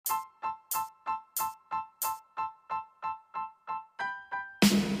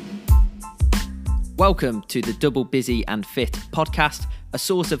Welcome to the Double Busy and Fit podcast, a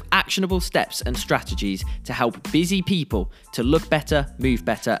source of actionable steps and strategies to help busy people to look better, move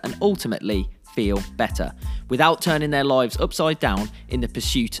better, and ultimately feel better without turning their lives upside down in the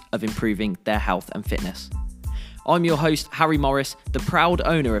pursuit of improving their health and fitness. I'm your host, Harry Morris, the proud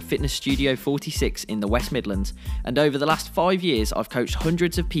owner of Fitness Studio 46 in the West Midlands, and over the last 5 years, I've coached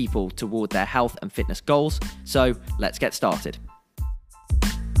hundreds of people toward their health and fitness goals. So let's get started.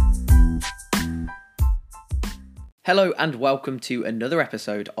 Hello and welcome to another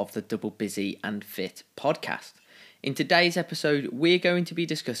episode of the Double Busy and Fit podcast. In today's episode, we're going to be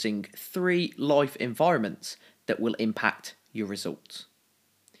discussing 3 life environments that will impact your results.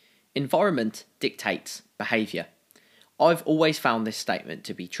 Environment dictates behaviour. I've always found this statement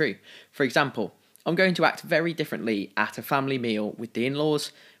to be true. For example, I'm going to act very differently at a family meal with the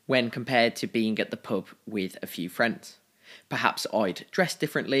in-laws when compared to being at the pub with a few friends. Perhaps I'd dress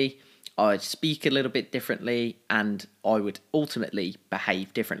differently, I'd speak a little bit differently, and I would ultimately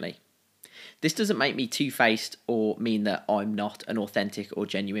behave differently. This doesn't make me two-faced or mean that I'm not an authentic or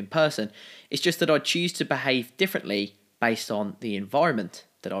genuine person. It's just that I choose to behave differently based on the environment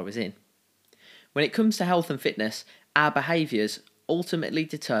that I was in. When it comes to health and fitness, our behaviours ultimately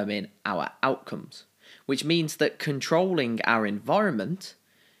determine our outcomes, which means that controlling our environment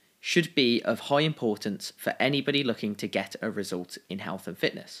should be of high importance for anybody looking to get a result in health and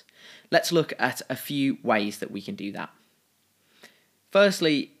fitness. Let's look at a few ways that we can do that.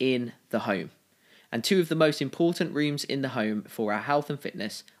 Firstly, in the home. And 2 of the most important rooms in the home for our health and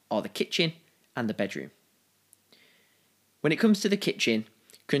fitness are the kitchen and the bedroom. When it comes to the kitchen,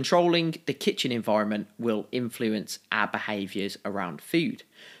 controlling the kitchen environment will influence our behaviours around food.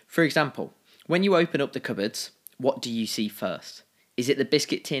 For example, when you open up the cupboards, what do you see first? Is it the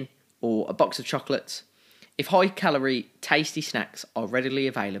biscuit tin or a box of chocolates? If high-calorie, tasty snacks are readily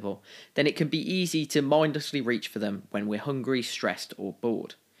available, then it can be easy to mindlessly reach for them when we're hungry, stressed, or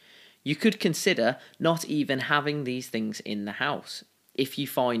bored. You could consider not even having these things in the house if you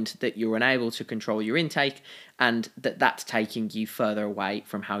find that you're unable to control your intake and that's taking you further away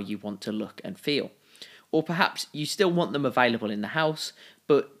from how you want to look and feel. Or perhaps you still want them available in the house,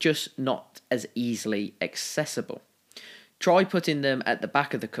 but just not as easily accessible. Try putting them at the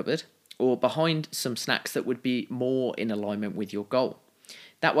back of the cupboard or behind some snacks that would be more in alignment with your goal.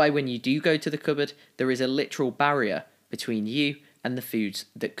 That way, when you do go to the cupboard, there is a literal barrier between you and the foods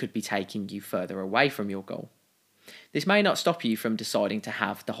that could be taking you further away from your goal. This may not stop you from deciding to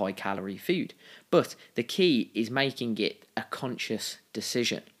have the high-calorie food, but the key is making it a conscious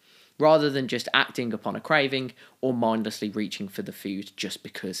decision, rather than just acting upon a craving or mindlessly reaching for the food just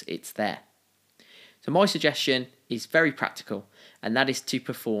because it's there. So my suggestion is very practical, and that is to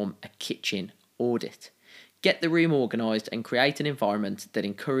perform a kitchen audit. Get the room organised and create an environment that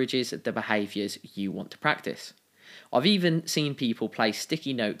encourages the behaviours you want to practice. I've even seen people place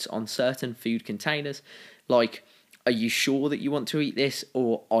sticky notes on certain food containers, like, "Are you sure that you want to eat this,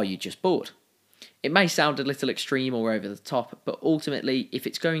 or are you just bored?" It may sound a little extreme or over the top, but ultimately, if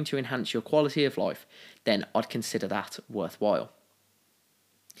it's going to enhance your quality of life, then I'd consider that worthwhile.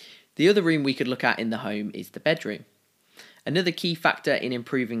 The other room we could look at in the home is the bedroom. Another key factor in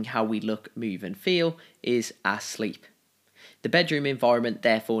improving how we look, move and feel is our sleep. The bedroom environment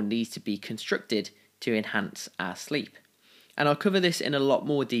therefore needs to be constructed to enhance our sleep. And I'll cover this in a lot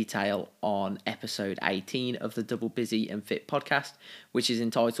more detail on episode 18 of the Double Busy and Fit podcast, which is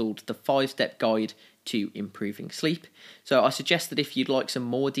entitled The 5-Step Guide to Improving Sleep. So I suggest that if you'd like some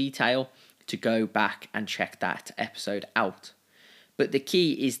more detail, to go back and check that episode out. But the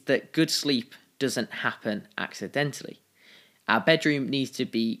key is that good sleep doesn't happen accidentally. Our bedroom needs to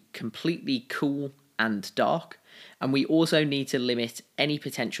be completely cool and dark, and we also need to limit any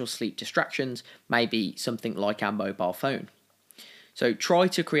potential sleep distractions, maybe something like our mobile phone. So try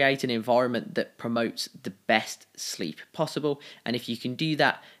to create an environment that promotes the best sleep possible, and if you can do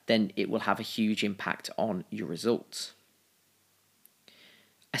that, then it will have a huge impact on your results.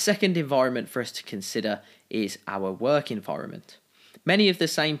 A second environment for us to consider is our work environment. Many of the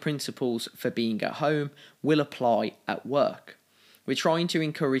same principles for being at home will apply at work. We're trying to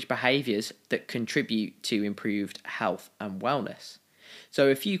encourage behaviours that contribute to improved health and wellness. So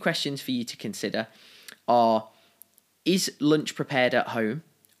a few questions for you to consider are: is lunch prepared at home,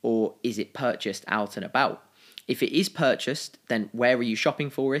 or is it purchased out and about? If it is purchased, then where are you shopping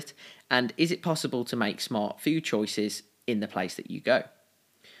for it? And is it possible to make smart food choices in the place that you go?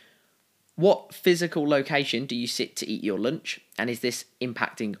 What physical location do you sit to eat your lunch, and is this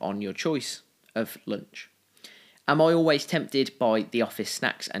impacting on your choice of lunch? Am I always tempted by the office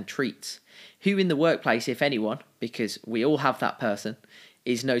snacks and treats? Who in the workplace, if anyone, because we all have that person,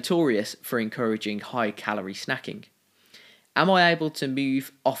 is notorious for encouraging high-calorie snacking. Am I able to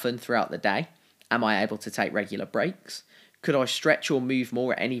move often throughout the day? Am I able to take regular breaks? Could I stretch or move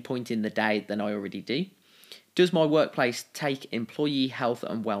more at any point in the day than I already do? Does my workplace take employee health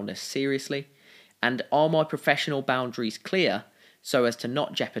and wellness seriously? And are my professional boundaries clear so as to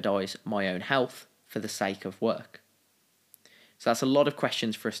not jeopardise my own health for the sake of work? So that's a lot of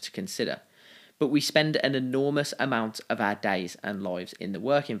questions for us to consider. But we spend an enormous amount of our days and lives in the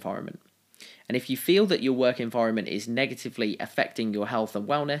work environment. And if you feel that your work environment is negatively affecting your health and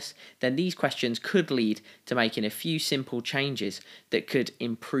wellness, then these questions could lead to making a few simple changes that could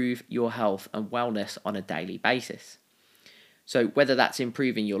improve your health and wellness on a daily basis. So whether that's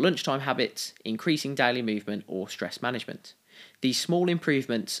improving your lunchtime habits, increasing daily movement, or stress management, these small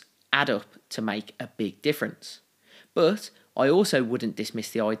improvements add up to make a big difference. But I also wouldn't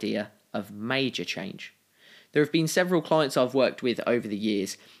dismiss the idea of major change. There have been several clients I've worked with over the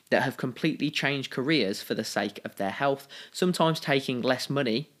years that have completely changed careers for the sake of their health, sometimes taking less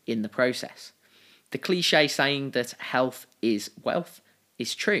money in the process. The cliche saying that health is wealth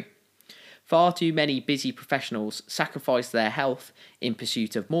is true. Far too many busy professionals sacrifice their health in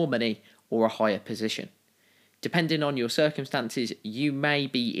pursuit of more money or a higher position. Depending on your circumstances, you may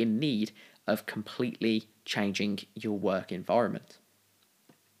be in need of completely changing your work environment.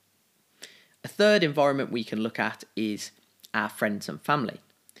 A third environment we can look at is our friends and family.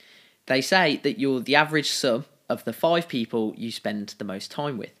 They say that you're the average sum of the 5 people you spend the most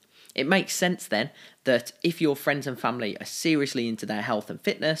time with. It makes sense then that if your friends and family are seriously into their health and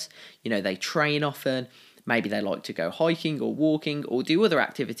fitness, they train often, maybe they like to go hiking or walking or do other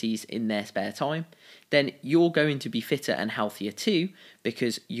activities in their spare time, then you're going to be fitter and healthier too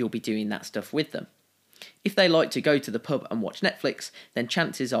because you'll be doing that stuff with them. If they like to go to the pub and watch Netflix, then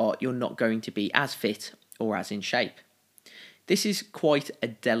chances are you're not going to be as fit or as in shape. This is quite a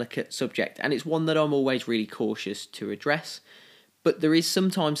delicate subject, and it's one that I'm always really cautious to address. But there is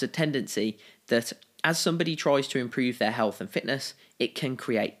sometimes a tendency that as somebody tries to improve their health and fitness, it can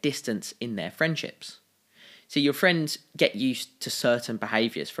create distance in their friendships. So your friends get used to certain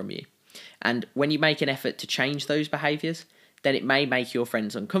behaviours from you. And when you make an effort to change those behaviours, then it may make your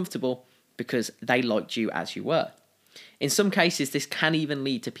friends uncomfortable because they liked you as you were. In some cases, this can even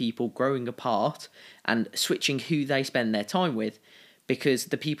lead to people growing apart and switching who they spend their time with because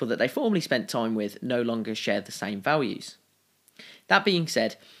the people that they formerly spent time with no longer share the same values. That being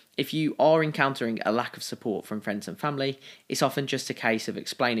said, if you are encountering a lack of support from friends and family, it's often just a case of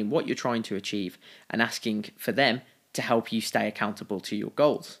explaining what you're trying to achieve and asking for them to help you stay accountable to your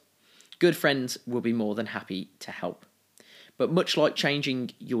goals. Good friends will be more than happy to help. But much like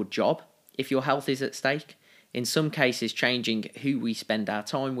changing your job, if your health is at stake, in some cases changing who we spend our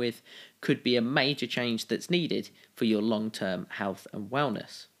time with could be a major change that's needed for your long-term health and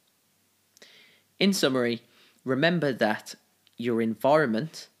wellness. In summary, remember that your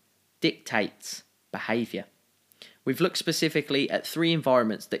environment dictates behaviour. We've looked specifically at 3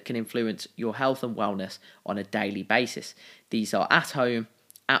 environments that can influence your health and wellness on a daily basis. These are at home,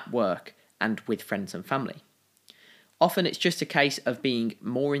 at work, and with friends and family. Often it's just a case of being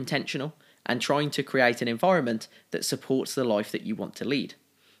more intentional and trying to create an environment that supports the life that you want to lead.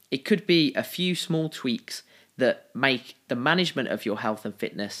 It could be a few small tweaks that make the management of your health and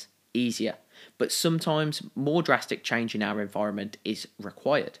fitness easier, but sometimes more drastic change in our environment is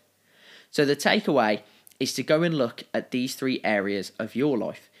required. So the takeaway is to go and look at these 3 areas of your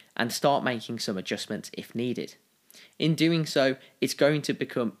life and start making some adjustments if needed. In doing so, it's going to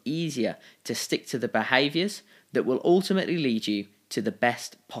become easier to stick to the behaviours that will ultimately lead you to the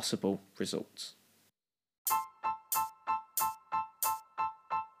best possible results.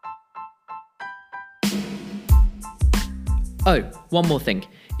 Oh, one more thing.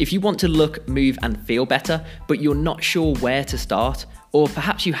 If you want to look, move and feel better, but you're not sure where to start, or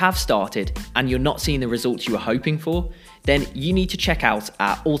perhaps you have started and you're not seeing the results you were hoping for, then you need to check out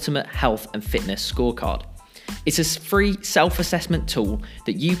our Ultimate Health and Fitness Scorecard. It's a free self-assessment tool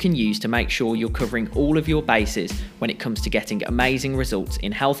that you can use to make sure you're covering all of your bases when it comes to getting amazing results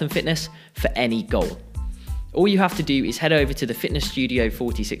in health and fitness for any goal. All you have to do is head over to the Fitness Studio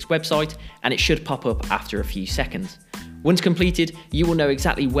 46 website and it should pop up after a few seconds. Once completed, you will know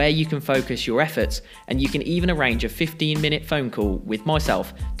exactly where you can focus your efforts, and you can even arrange a 15-minute phone call with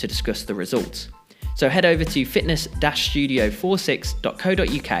myself to discuss the results. So head over to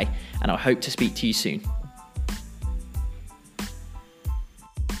fitness-studio46.co.uk and I hope to speak to you soon.